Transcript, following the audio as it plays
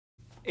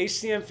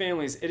HCM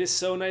families, it is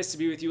so nice to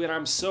be with you, and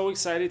I'm so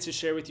excited to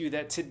share with you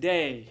that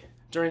today,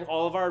 during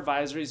all of our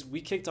advisories,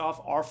 we kicked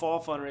off our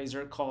fall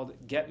fundraiser called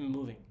Get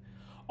Moving.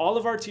 All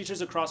of our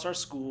teachers across our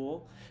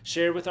school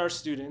shared with our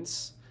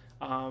students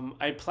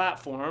a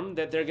platform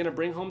that they're going to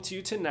bring home to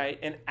you tonight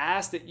and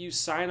ask that you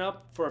sign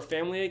up for a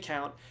family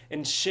account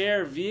and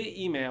share via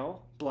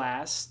email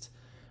blast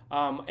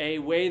a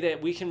way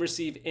that we can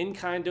receive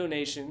in-kind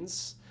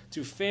donations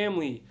to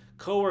family,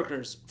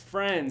 coworkers,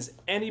 friends,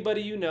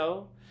 anybody you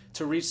know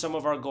to reach some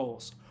of our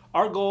goals.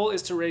 Our goal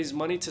is to raise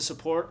money to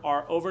support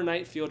our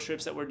overnight field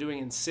trips that we're doing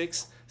in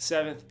 6th,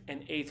 7th,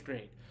 and 8th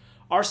grade.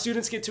 Our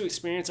students get to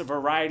experience a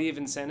variety of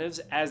incentives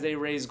as they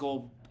raise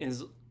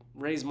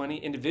money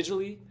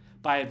individually,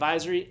 by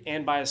advisory,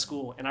 and by a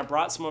school. And I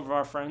brought some of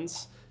our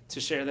friends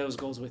to share those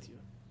goals with you.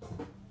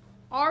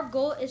 Our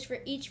goal is for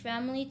each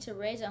family to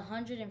raise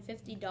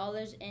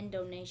 $150 in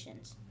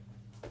donations.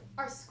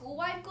 Our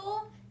school-wide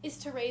goal is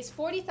to raise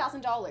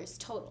 $40,000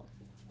 total.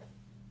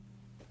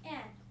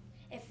 And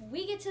if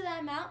we get to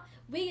that amount,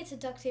 we get to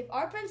duct tape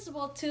our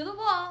principal to the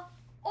wall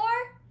or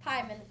pie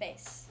him in the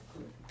face.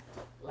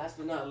 Last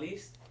but not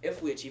least,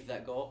 if we achieve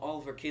that goal, all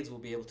of our kids will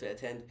be able to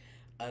attend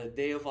a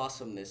Day of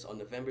Awesomeness on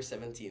November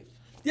 17th.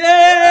 Yay!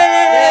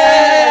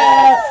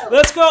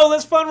 Let's go.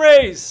 Let's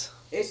fundraise.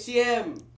 HCM.